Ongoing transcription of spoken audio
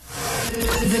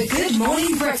The Good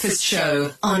Morning Breakfast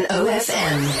Show on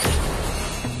OFM.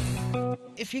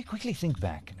 If you quickly think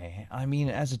back, I mean,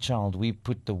 as a child, we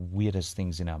put the weirdest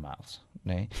things in our mouths.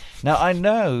 Now, I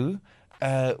know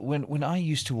when I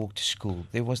used to walk to school,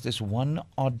 there was this one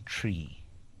odd tree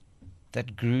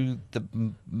that grew the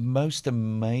most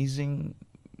amazing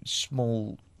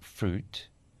small fruit,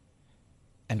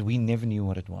 and we never knew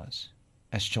what it was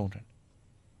as children.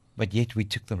 But yet we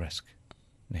took the risk.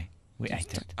 We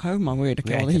ate it. Oh my word,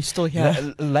 okay, well, he's still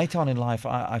here. Later on in life,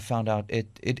 I found out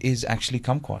it is actually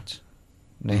kumquats.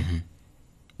 Mm-hmm.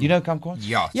 You know kumquats?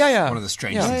 Yeah. One of the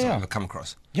strangest things I've ever come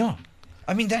across. Yeah.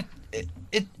 I mean,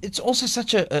 it's also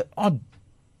such a odd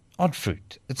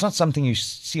fruit. It's not something you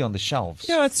see on the shelves.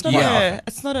 Yeah, it's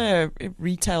not a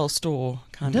retail store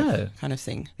kind of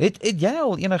thing. Het jy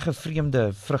al enige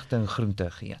vreemde vrugte en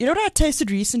groente geëet? You know what I tasted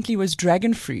recently was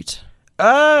dragon fruit.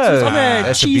 Oh, so it was on a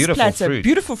that's cheese a beautiful platter. fruit.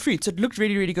 Beautiful fruit. So it looked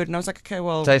really, really good. And I was like, okay,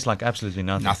 well, Tastes like absolutely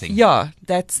nothing. Yeah,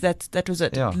 that was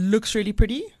it. Yeah. It looks really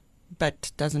pretty,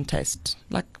 but doesn't taste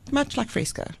much like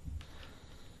Fresca.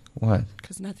 What?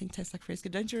 Because nothing tastes like Fresca.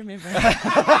 Don't you remember?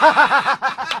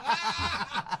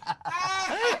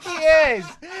 Yes.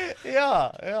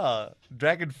 Ja.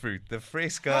 Dragon fruit, the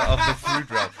Fresca of the fruit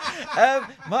wrap.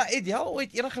 Maar het jy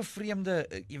ooit enige vreemde,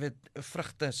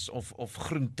 vrugtes of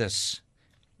groentes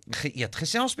geëet?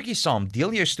 Gesels 'n bietjie saam,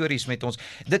 deel jou stories met ons.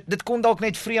 Dit kon dalk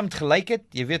net vreemd gelyk het.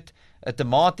 Jy weet, 'n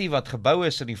tamatie wat gebou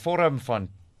is in die vorm van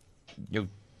jou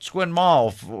skoonma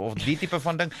of die tipe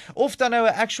van ding, of dan nou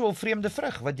 'n actual vreemde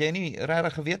vrug wat jy nie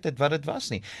regtig geweet het wat dit was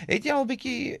nie. Het jy al 'n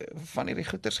bietjie van hierdie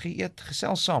goeters geëet?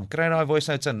 Gesels saam. Kry daai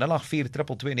voice notes in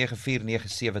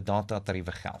 0842229497 data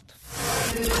tariewe geld.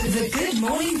 The Good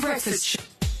Morning Breakfast Show.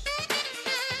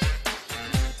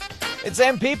 It's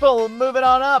them people moving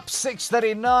on up,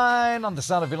 6:39 on the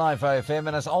Sound of Your Life OFM,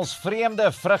 en is als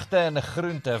vreemde vrugte en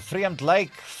groente, vreemd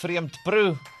lyk, vreemd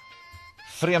proe,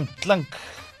 vreemd klink,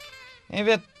 en jy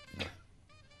weet,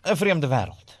 'n vreemde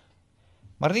wêreld.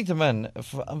 Maar nietemin,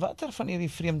 watter van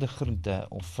hierdie vreemde groente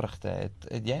of vrugte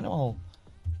het jy nou al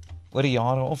oor die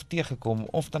jare of teëgekom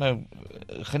of dan nou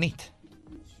geniet?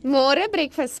 Môre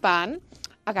breakfast span.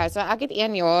 Okay, so ek het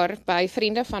 1 jaar by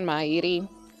vriende van my hierdie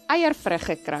eiervrug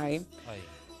gekry.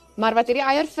 Maar wat hierdie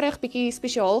eiervrug bietjie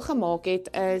spesiaal gemaak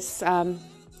het is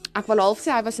ek wil half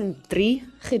sê hy was in 3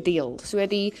 gedeel. So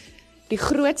die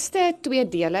grootste 2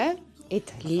 dele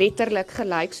het letterlik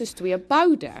gelyk soos 2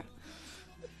 boude.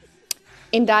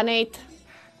 En dan het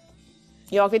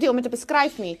ek weet nie om dit te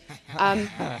beskryf nie.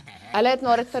 Hulle het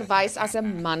na dit verwys as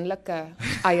 'n manlike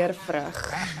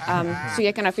eiervrug. So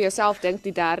jy kan nou vir jouself dink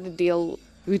die 3de deel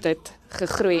hoe dit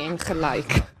gegroei en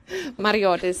gelyk. Maar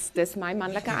ja, dis my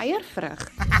manlike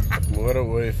eiervrug. Môre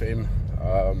OFM.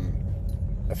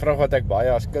 'n vrug wat ek baie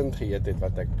as kind geëet het,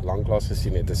 wat ek lanklaas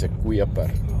gesien het, is 'n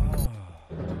koeieper.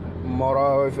 Môre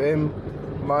OFM.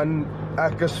 Man,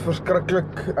 ek is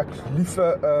verskriklik, ek lief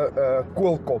 'n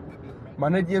koolkop.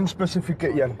 Maar net een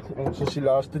spesifieke een. Ons is die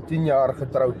laaste 10 jaar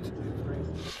getroud.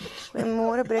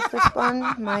 Goeiemôre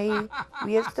breakfastspan. My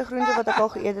weerste groente wat ek al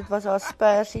geëet het was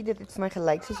aspersie. Dit het vir my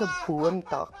gelyk soos 'n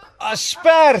boomtak.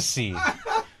 Aspersie.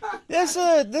 Dis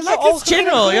 'n it's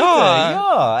general,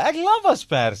 Ja, ek love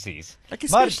aspersies. Like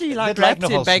especially like wrapped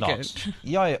in bacon.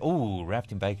 Ja,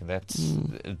 wrapped in bacon.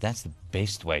 That's the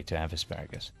best way to have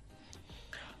asparagus.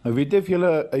 Ek weet of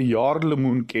julle 'n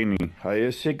jaarlemoen ken nie. Hy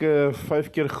is seker 5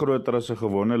 keer groter as 'n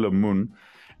gewone lemoen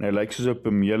en hy lyk soos 'n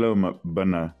pomelo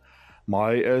binne.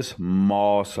 Maar hy is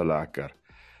maase lekker.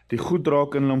 Die goed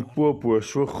raak in Limpopo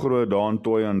so groot daar in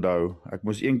Toyandou. Ek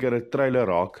moes een keer 'n trailer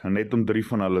raak net om 3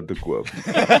 van hulle te koop.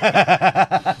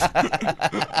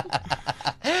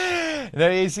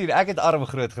 Nou jy sien, ek het arm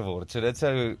groot geword, so dit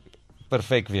sou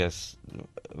perfek wees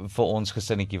vir ons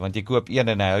gesinnetjie, want jy koop een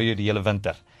en hy hou jou die hele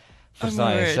winter.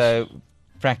 So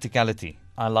practicality,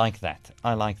 I like that.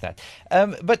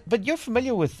 But you're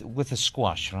familiar with a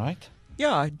squash, right?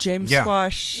 Yeah, gem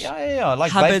squash. Yeah.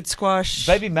 Like Hubbard squash.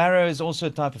 Baby marrow is also a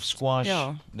type of squash.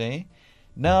 Yeah. There.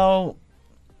 Now,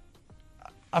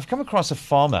 I've come across a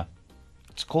farmer.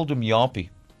 It's called Oom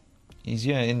Japie. He's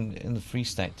here in the Free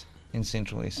State, in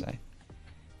Central SA.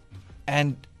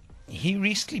 And he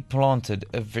recently planted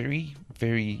a very,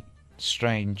 very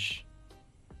strange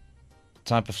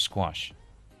type of squash.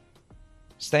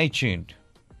 Stay tuned.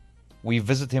 We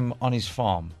visit him on his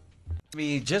farm.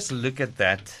 We just look at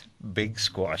that big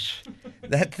squash.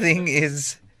 That thing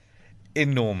is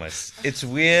enormous. It's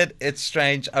weird, it's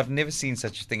strange. I've never seen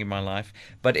such a thing in my life.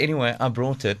 But anyway, I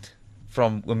brought it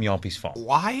from Oom Japie's farm.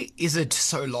 Why is it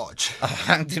so large?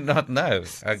 I do not know.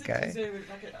 Okay.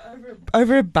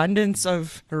 Overabundance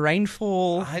of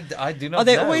rainfall. I do not know. Are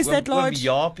they always that Oom large?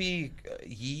 Japie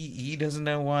he doesn't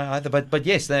know why either. But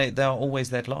yes, they are always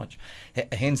that large.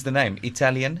 Hence the name,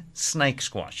 Italian snake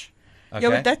squash. Okay? Yeah,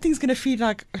 but that thing's going to feed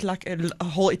like a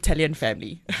whole Italian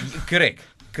family. Correct.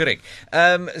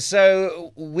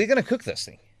 So we're going to cook this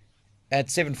thing at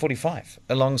 7:45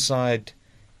 alongside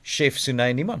Chef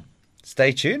Suné Niman.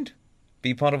 Stay tuned.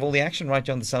 Be part of all the action right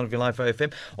here on the Sound of Your Life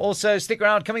OFM. Also, stick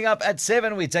around. Coming up at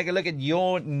 7, we take a look at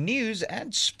your news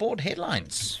and sport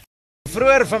headlines.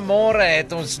 Vroeër vanmôre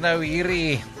het ons nou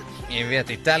hierdie, jy weet,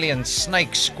 Italian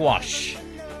snake squash.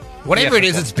 Whatever it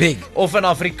is, it's big. Of in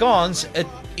Afrikaans, 'n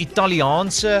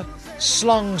Italiaanse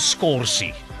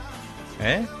slangskorsie.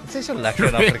 Dit is so lekker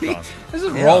in Afrikaans. This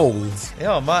is rolled.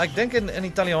 Ja, maar ek dink in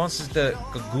Italiaans is dit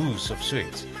Cucuzza of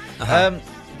zoiets.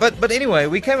 But anyway,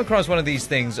 we came across one of these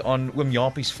things on Oom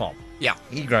Japie's farm. Yeah.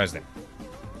 He grows them.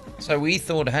 So we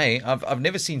thought, hey, I've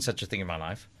never seen such a thing in my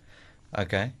life.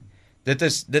 Okay. Dit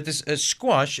is 'n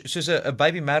squash, soos 'n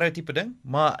baby marrow tipe ding,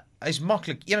 maar hy's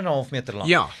maklik 1.5 meter lang.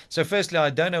 Yeah. So firstly, I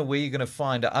don't know where you're going to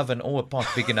find an oven or a pot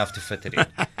big enough to fit it in.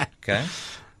 Okay.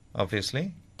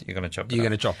 Obviously, you're going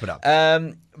to chop it up.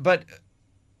 But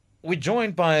we're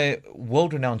joined by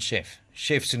world-renowned chef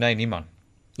Suné Niman.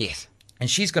 Yes. And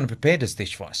she's going to prepare this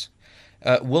dish for us.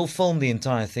 We'll film the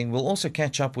entire thing. We'll also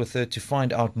catch up with her to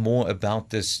find out more about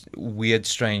this weird,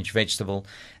 strange vegetable.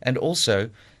 And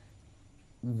also,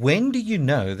 when do you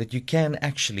know that you can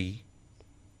actually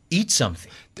eat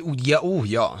something?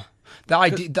 Yeah.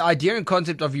 The idea and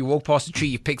concept of you walk past a tree,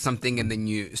 you pick something, and then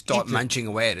you start munching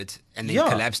away at it, and then you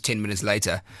collapse 10 minutes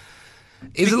later,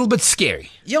 is a little bit scary.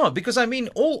 Yeah, because I mean,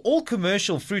 all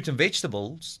commercial fruit and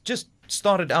vegetables just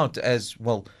started out as,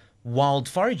 well, wild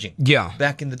foraging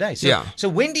back in the day. So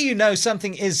when do you know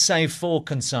something is safe for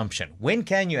consumption? When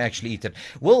can you actually eat it?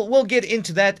 We'll get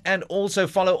into that and also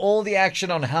follow all the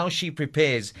action on how she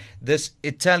prepares this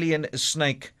Italian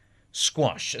snake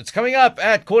squash. It's coming up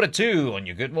at 2:15 on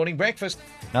your Good Morning Breakfast.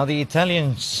 Now the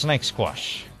Italian snake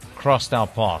squash crossed our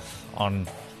path on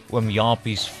Oom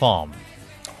Japie's farm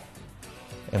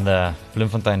in the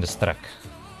Bloemfontein district,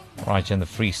 right in the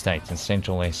Free State in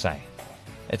central SA.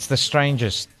 It's the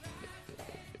strangest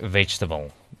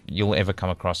vegetable you'll ever come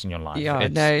across in your life. Yeah,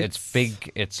 it's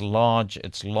big, it's large,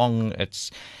 it's long, it's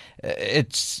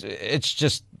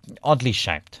just oddly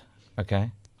shaped. Okay,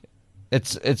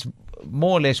 it's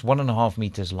more or less 1.5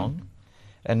 meters long,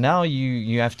 and now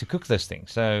you have to cook this thing.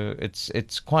 So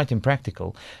it's quite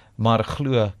impractical, maar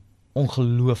glo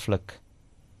ongelooflik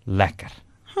lekker.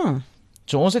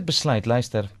 So ons het besluit,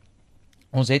 luister,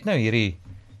 ons het nou hierdie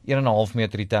 1.5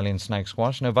 meter Italian snake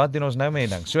squash. Nou wat doen ons nou met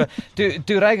die ding? So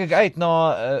toe reik ek uit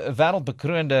na 'n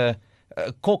wêreldbekroonde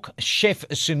kok Chef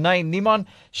Suné Niman.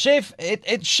 Chef,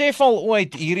 het chef al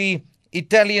ooit hierdie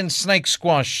Italian snake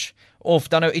squash of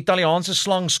dan nou Italiaanse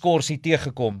slangskorsie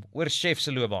teëgekom oor chef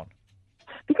se loopbaan?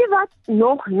 Weet jy wat?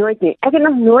 Nog nooit nie. Ek het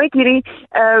nog nooit hierdie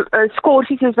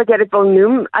skorsies soos wat jy dit wil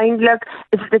noem. Eintlik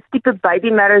is dit tipe baby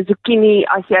marrow zucchini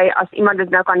as iemand dit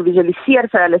nou kan visualiseer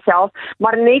vir hulle self,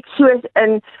 maar net soos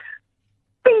in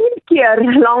 10 keer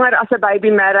langer as 'n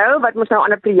baby marrow wat mos nou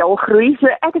aan 'n priel groei. So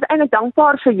ek is eintlik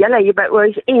dankbaar vir julle hier by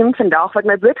OFM vandag wat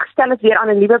my blootgestel het weer aan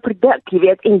 'n nuwe produk, jy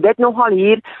weet, en dit nogal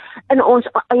hier in ons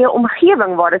eie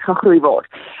omgewing waar dit gegroei word.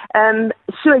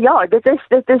 So ja, dit is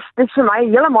vir my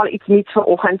heeltemal iets nuuts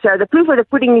vanoggend. So the proof of the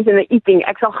pudding is in the eating.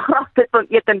 Ek sal graag dit wil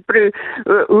eet en proe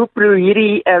hoe proe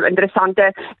hierdie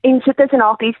interessante en so tussen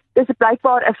hakies, dis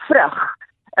blykbaar 'n vrug.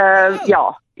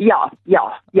 Ja,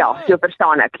 so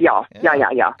verstaan ek. Ja.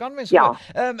 Kan mens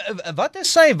wat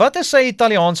is sy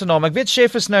Italiaanse naam? Ek weet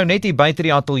chef is nou net hier buite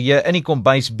die ateljee in die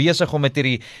kombuis besig om met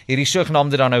hierdie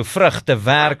sogenaamde dan nou vrug te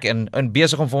werk en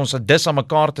besig om vir ons 'n dis aan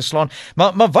mekaar te slaan.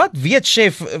 Maar wat weet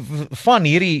chef van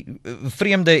hierdie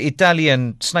vreemde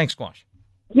Italian snake squash?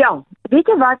 Ja, weet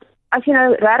jy wat? As jy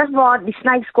nou regtig waar die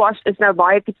snake squash is nou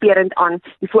baie tiperend aan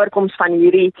die voorkoms van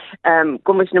hierdie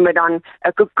kom ons noem dit dan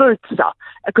 'n Cucuzza.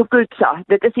 'n Cucuzza.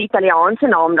 Dit is die Italiaanse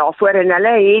naam daarvoor en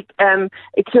hulle het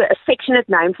it's a affectionate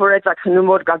name for it wat genoem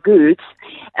word gagoots.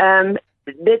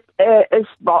 Dit is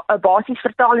basies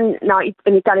vertaal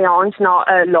in Italiaans na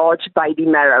 'n large baby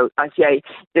marrow as jy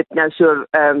dit nou so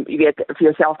jy weet vir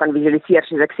jouself kan visualiseer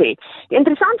soos ek sê. Die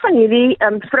interessant van hierdie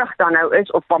vrug dan nou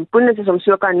is of pampoen as ons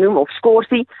so kan noem of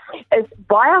skorsie is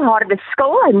baie harde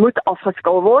skil. Hy moet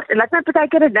afgeskil word en laat my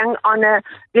partykeer 'n ding aan 'n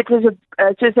weet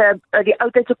soos die ou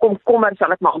tyd se komkommer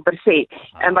sal ek maar amper sê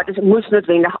wat is moes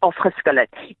noodwendig afgeskil het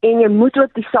en jy moet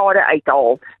ook die sade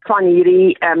uithaal van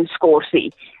hierdie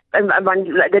skorsie. want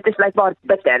dit is blykbaar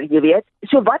bitter, jy weet.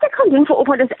 So wat ek gaan doen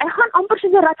vanoggend is ek gaan amper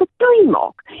soos 'n ratatouille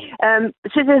maak.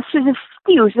 Soos 'n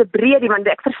stew, soos 'n breedie, want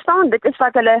ek verstaan dit is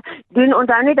wat hulle doen.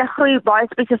 Onthou net, hy groei baie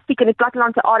spesifiek in die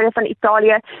plattelandse area van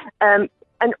Italië. En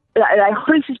hy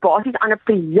groei soos basies aan 'n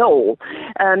priel.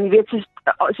 Jy weet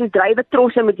soos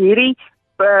druiwetrosse met hierdie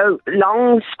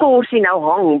lang skorsie nou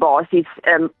hang basies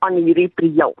aan hierdie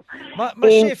priel. Maar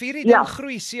chef, hierdie ding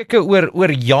groei seker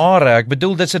oor jare. Ek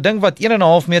bedoel, dit is 'n ding wat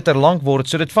 1,5 meter lank word,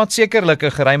 so dit vat sekerlik 'n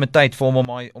geruime tyd vir hom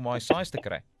om hy size te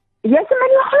kry. Yes,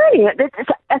 maar dit is,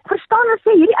 ek verstaan as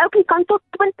jy hierdie ouetjie kan tot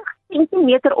 20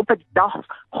 cm op 'n dag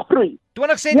groei.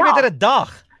 20 cm 'n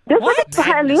dag? Dis wat ek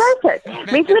gelees het.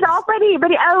 Mense moet dalk by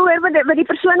die ou hoor, by die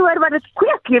persoon hoor wat dit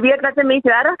kweek. Jy weet dat 'n mens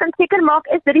regtig kan seker maak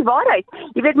is dit die waarheid.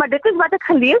 Jy weet, maar dit is wat ek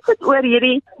gelees het oor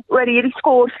hierdie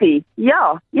skorsie.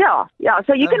 Ja.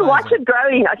 So you can watch it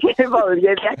growing as jy wil.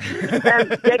 Jy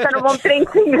kan hom omtrent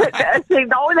sien. Sê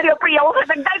nou onder jou priel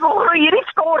en kyk hoe groei hierdie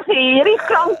skorsie, hierdie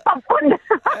klank papon.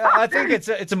 I think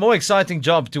it's a more exciting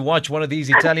job to watch one of these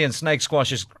Italian snake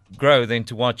squashes grow than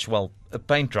to watch, a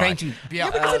paint dry.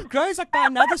 Yeah, because it grows like by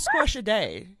another squash a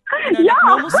day. Like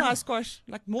normal size squash,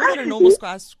 like more than a normal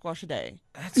size squash a day.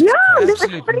 That's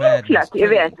absolute madness.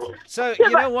 So, you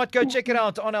know what? Go check it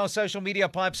out on our social media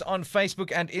pipes on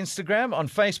Facebook and Instagram. On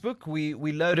Facebook,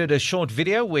 we loaded a short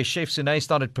video where Chef Suné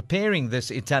started preparing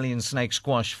this Italian snake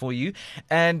squash for you.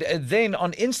 And then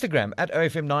on Instagram, at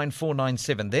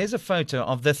OFM9497, there's a photo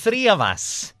of the three of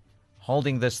us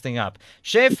holding this thing up.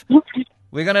 Chef,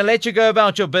 we're going to let you go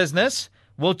about your business.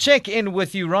 We'll check in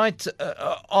with you right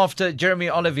after Jeremy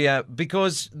Olivier,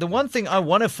 because the one thing I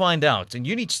want to find out, and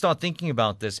you need to start thinking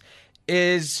about this,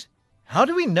 is how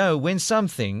do we know when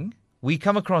something we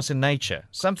come across in nature,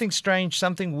 something strange,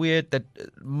 something weird that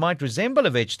might resemble a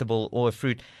vegetable or a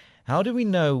fruit, how do we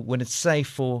know when it's safe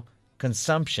for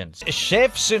consumption?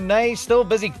 Chef Suné still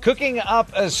busy cooking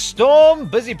up a storm,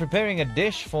 busy preparing a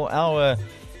dish for our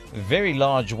very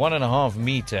large 1.5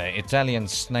 meter Italian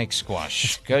snake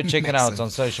squash. Go check it out on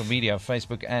social media,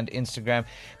 Facebook and Instagram.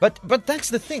 But that's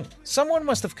the thing. Someone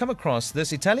must have come across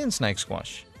this Italian snake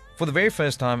squash for the very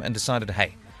first time and decided,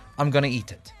 hey, I'm going to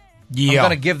eat it. I'm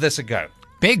going to give this a go.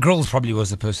 Bear Grylls probably was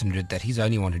the person who did that. He's the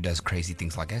only one who does crazy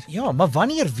things like that. Ja, maar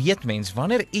wanneer weet mens,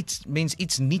 wanneer mens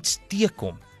iets niets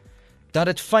teekom, dat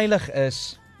dit veilig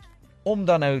is om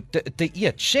dan nou te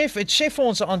eet? Chef, het Chef vir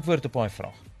ons 'n antwoord op daai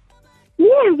vraag?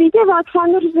 Nee, weet jy wat,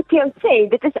 Shandor, as ek jou sê,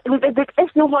 dit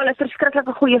is nogal 'n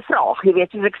verskriklike goeie vraag, jy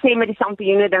weet, soos ek sê met die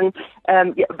sampioene ding,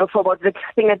 byvoorbeeld, ek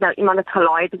sien dit nou, iemand het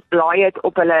gelaai het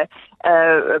op hulle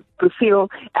profiel,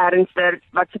 ernstig,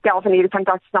 wat vertel van hierdie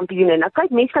fantastiese sampioene. Nou kyk,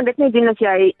 mense kan dit net doen as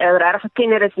jy regtig 'n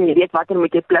kenner is en jy weet watter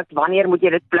moet jy pluk, wanneer moet jy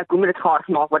dit pluk, hoe moet dit gaar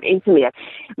gemaak word, en so meer.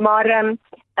 Maar,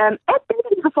 ek dink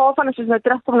in die geval van as ons nou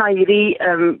terugkom na hierdie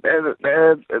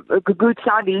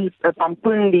Cucuzza, die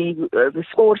pampoen, die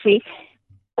skorsie,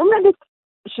 omdat dit,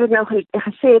 soos nou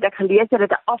gesê het, ek gelees het,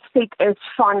 dit 'n afset is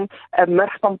van 'n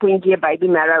murgpampoentjie baby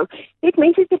marrow, het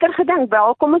mense seker gedink,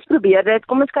 wel, kom ons probeer dit,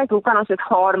 kom ons kyk hoe kan ons dit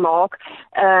gaar maak,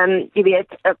 jy weet,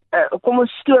 kom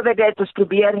ons stowe dit, ons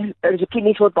probeer,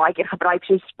 zucchinis word baie keer gebruik,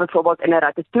 soos byvoorbeeld in 'n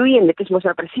ratatouille, en dit is mos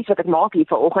nou presies wat ek maak hier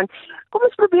vanoggend, kom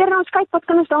ons probeer en ons kyk, wat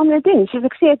kan ons daarmee doen, soos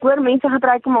ek sê, ek hoor mense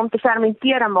gebruik om te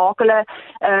fermenteer, en maak hulle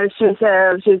soos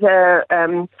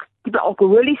 'n tipe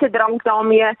alkoholiese drank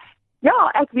daarmee.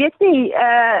 Ja, ek weet nie,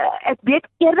 ek weet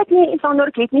eerlik nie, Shandor,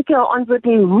 ek het nie jou antwoord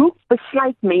nie, hoe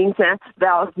besluit mense,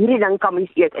 wel, hierdie ding kan mens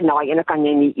eet, en daai ene kan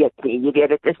jy nie eet nie, jy weet,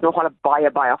 dit is nogal 'n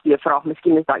baie goeie vraag,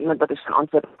 miskien is daar iemand wat ons kan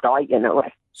antwoord op daai ene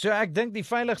hoor. So ek dink die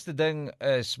veiligste ding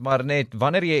is, maar net,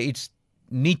 wanneer jy iets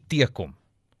nie teekom,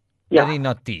 in die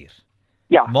natuur,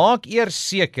 maak eers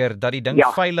seker, dat die ding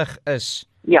veilig is,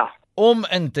 om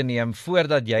in te neem,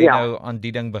 voordat jy nou aan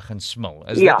die ding begin smil.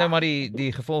 Is dit nou maar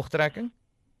die gevolgtrekking?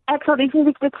 Ek sal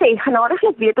definitief dit sê,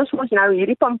 genadiglik weet ons mos nou,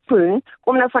 hierdie pampoen,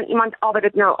 kom nou van iemand af wat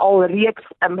dit nou al reeds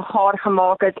gaar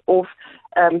gemaak het, of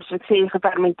so ek sê,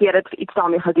 gefermenteer het, iets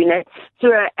daarmee gedoen het. So,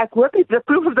 ek hoop die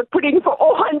proof of the pudding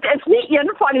vanoggend is nie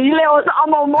een van hierdie ons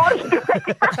almal mors.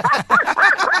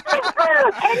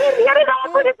 En die rede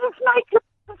daarvoor is ons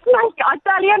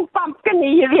Italian pumpkin,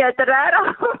 jy weet,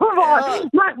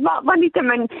 maar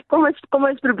nietemin, kom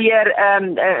ons probeer,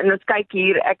 en ons kyk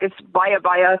hier, ek is baie,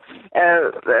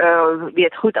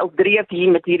 weet goed, ook dreef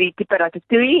hier met hierdie type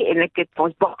ratatouille, en ek het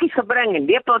ons bakkies gebring, en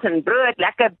lepels, en brood,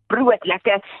 lekker,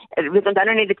 weet ons dan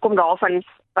nou net, dit kom daar van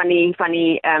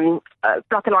die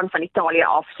platteland van Italië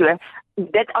af, so,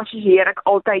 dit assosieer ek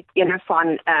altyd ene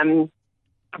van,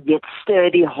 weet,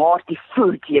 sturdy, hearty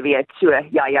food, jy weet, so,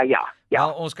 ja. Ja.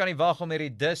 Nou, ons kan nie wag om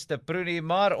hierdie dis te proe nie,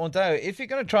 maar onthou, if you're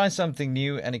going to try something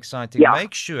new and exciting,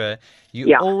 make sure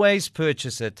you always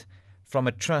purchase it from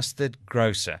a trusted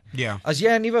grocer. Yeah. As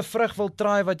jy 'n nuwe vrug wil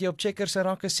try wat jy op Checkers se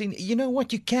rakke sien, you know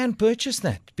what, you can purchase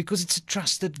that because it's a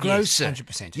trusted grocer. Yes,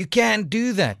 100%. You can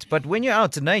do that. But when you're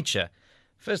out in nature,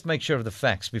 first make sure of the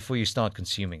facts before you start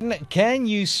consuming. Can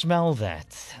you smell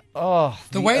that? Oh,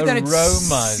 the way that it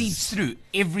aromas. seeps through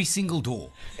every single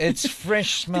door. It's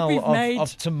fresh smell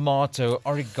of tomato,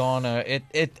 oregano.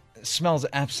 It smells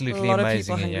absolutely amazing. A lot of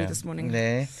people hungry this morning.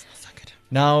 There.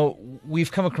 Now, we've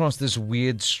come across this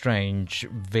weird, strange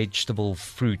vegetable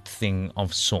fruit thing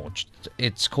of sorts.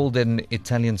 It's called an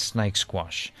Italian snake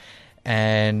squash.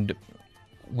 And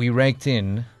we raked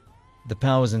in the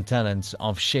powers and talents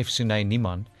of Chef Suné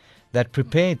that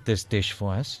prepared this dish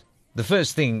for us. The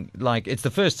first thing, it's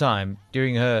the first time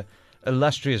during her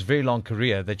illustrious, very long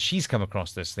career that she's come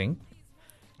across this thing.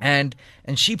 And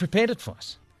she prepared it for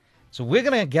us. So we're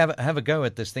going to have a go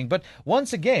at this thing. But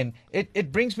once again,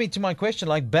 it brings me to my question,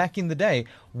 like back in the day,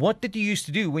 what did you used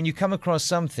to do when you come across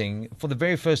something for the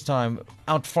very first time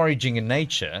out foraging in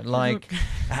nature? Like,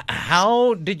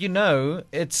 how did you know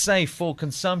it's safe for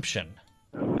consumption?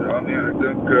 Ja, nee, ek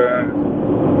dink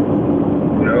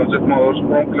ons het maar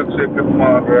oorspronklik seker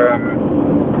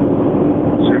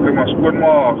maar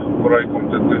skoonmaak gebruik om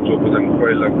dit net so 'n ding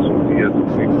veilig om te eet.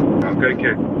 Dan kyk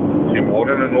jy, as jy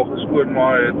môre nog 'n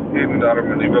skoonmaak het en daarom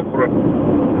 'n nuwe vrug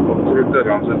of groente,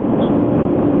 dan sit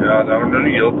daarom nou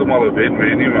nie heeltemal 'n wen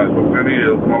nie, maar ook nou nie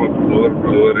heeltemal 'n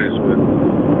verloor is. So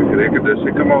ek reken dis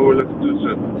seker maar hoe dit toe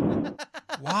sit.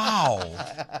 Wow.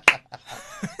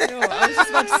 No, I was just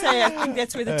about to say, I think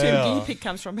that's where the term guinea pig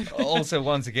comes from. Also,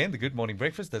 once again, the Good Morning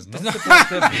Breakfast does not support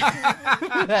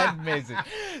that message.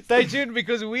 Stay tuned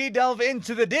because we delve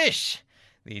into the dish.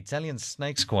 The Italian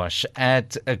snake squash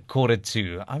at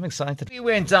 1:45. I'm excited. We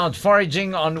went out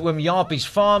foraging on Oom Japie's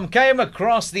farm, came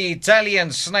across the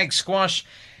Italian snake squash.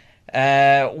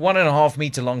 1.5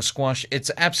 meter long squash.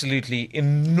 It's absolutely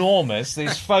enormous.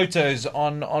 There's photos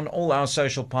on all our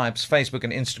social pipes, Facebook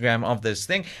and Instagram of this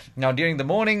thing. Now, during the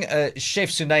morning, Chef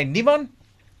Suné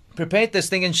prepared this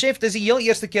thing. And Chef, dis die heel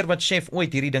eerste keer wat Chef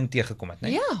ooit hierdie ding tegekom het, né?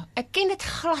 Ja, ek ken dit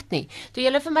glad nie. Toe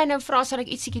julle vir my nou vra sal ek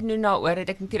ietsiekie doen daaroor, het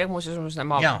ek natuurlik mos soos ons nou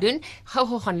maar doen.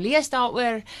 Gou gaan lees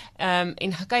daaroor, en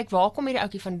gekyk waar kom hierdie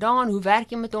ouetjie vandaan, hoe werk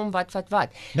jy met hom, wat.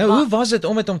 Nou, hoe was dit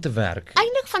om met hom te werk?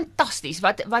 Eintlik fantasties.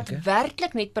 Wat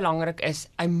werklik net belangrik is,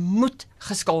 hy moet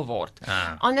geskil word.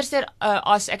 Anderster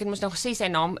as ek het mos nou gesê sy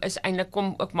naam is eintlik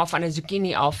kom ook maar van 'n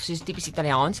zucchini af, soos tipies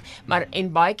Italiaans, maar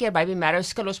en baie keer baby marrow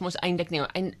skil ons mos eintlik nie.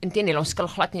 Inteendeel, ons skil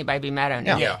glad nie baby marrow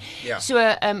nie. Ja. So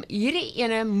hierdie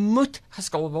ene moet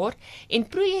geskil word en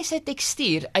proe jy sy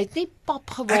tekstuur, uit nie pap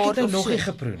geword ek het nou of nog so. nie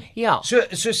geproe nie. Ja.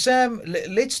 So Sam,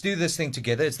 let's do this thing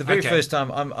together. It's the very first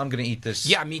time I'm going to eat this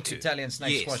me too. Italian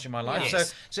snake squash in my life.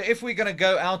 Yes. So if we're going to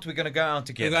go out, we're going to go out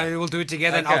together. We'll do it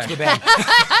together and out to the bed.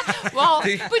 Well,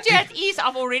 put you at ease.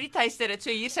 I've already tasted it,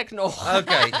 so hier's ek nog.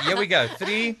 Okay, here we go.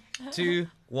 3, 2,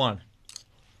 1.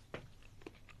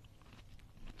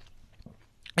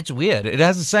 It's weird. It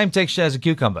has the same texture as a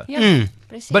cucumber. Yeah,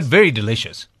 but very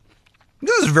delicious.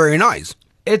 This is very nice.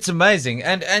 It's amazing.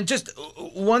 And just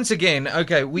once again,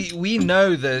 okay, we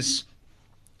know that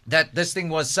this thing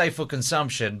was safe for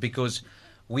consumption because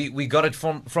we got it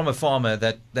from a farmer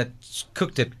that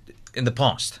cooked it in the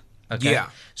past. Okay. Yeah.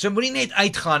 So moenie net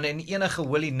uitgaan en enige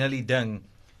willy-nilly ding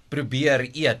probeer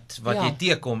eet wat jy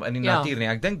teekom in die natuur nie.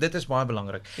 Ek dink dit is baie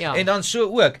belangrik. Ja. En dan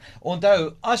so ook,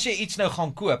 onthou, as jy iets nou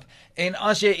gaan koop en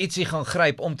as jy ietsie gaan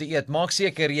gryp om te eet, maak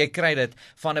seker jy kry dit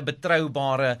van 'n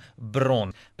betroubare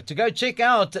bron. To go check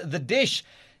out the dish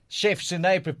Chef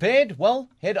Suné prepared, well,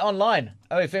 head online,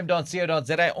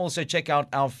 ofm.co.za. Also check out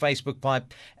our Facebook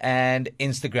pipe and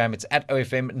Instagram. It's at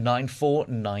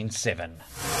OFM9497.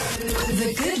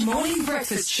 The Good Morning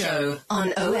Breakfast Show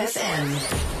on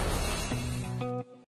OFM.